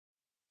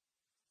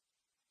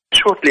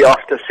Shortly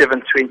after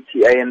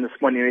 7:20 a.m. this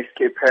morning,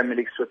 rescue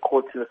paramedics were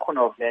called to the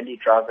corner of Nandi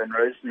Drive and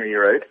Rosary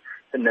Road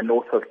in the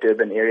north of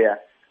Durban area.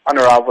 On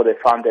arrival, they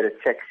found that a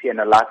taxi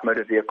and a light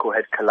motor vehicle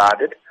had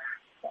collided.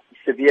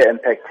 Severe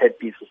impact had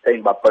been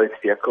sustained by both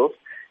vehicles.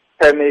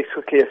 Paramedics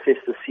quickly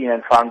assessed the scene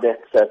and found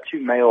that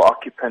two male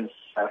occupants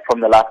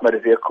from the light motor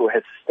vehicle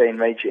had sustained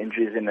major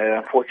injuries and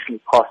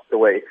unfortunately passed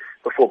away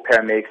before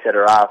paramedics had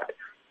arrived.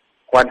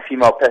 One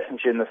female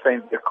passenger in the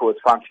same vehicle was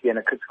found to be in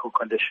a critical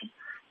condition,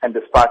 and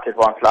despite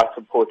advanced life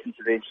support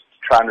interventions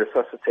to try and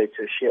resuscitate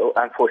her, she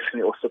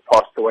unfortunately also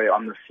passed away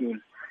on the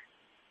scene.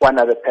 One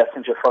other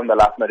passenger from the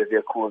light motor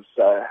vehicle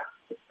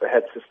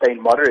had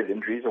sustained moderate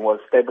injuries and was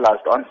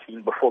stabilized on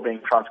scene before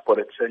being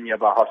transported to a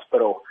nearby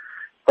hospital.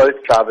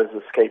 Both drivers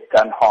escaped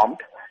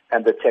unharmed,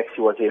 and the taxi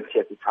was empty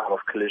at the time of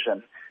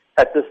collision.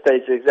 At this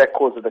stage, the exact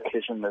cause of the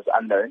collision is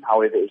unknown.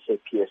 However,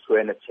 SAPS were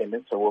in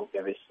attendance and will be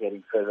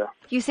investigating further.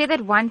 You say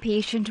that one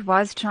patient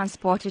was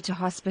transported to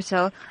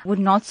hospital with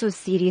not so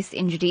serious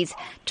injuries.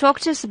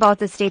 Talk to us about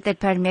the state that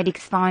paramedics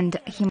found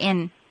him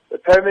in. The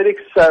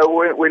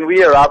paramedics, when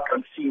we arrived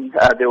on scene,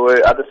 there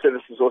were other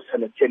services also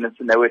in attendance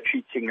and they were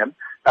treating him.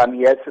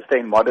 He had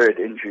sustained moderate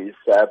injuries,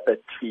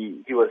 but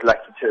he was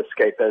lucky to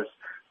escape as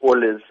all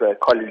his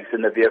colleagues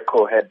in the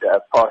vehicle had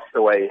passed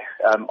away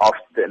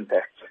after the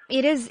impact.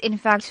 It is, in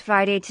fact,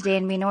 Friday today,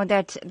 and we know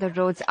that the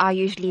roads are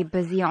usually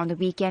busy on the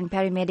weekend.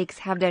 Paramedics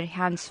have their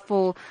hands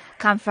full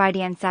come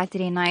Friday and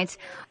Saturday nights.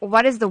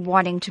 What is the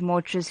warning to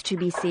motorists to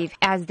be safe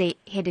as they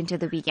head into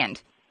the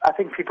weekend? I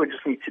think people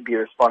just need to be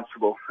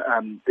responsible.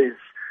 There's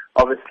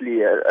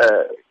obviously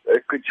a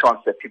good chance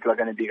that people are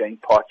going to be going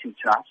partying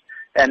tonight.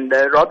 And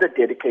rather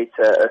dedicate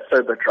a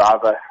sober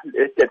driver.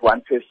 Let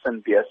one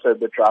person be a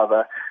sober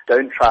driver.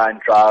 Don't try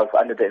and drive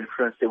under the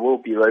influence. There will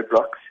be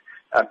roadblocks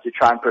to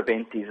try and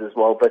prevent these as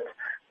well. But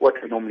what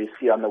we normally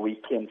see on the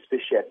weekend,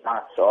 especially at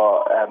nights,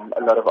 are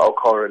a lot of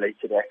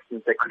alcohol-related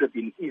accidents that could have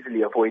been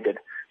easily avoided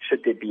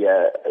should there be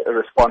a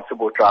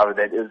responsible driver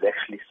that is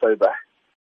actually sober.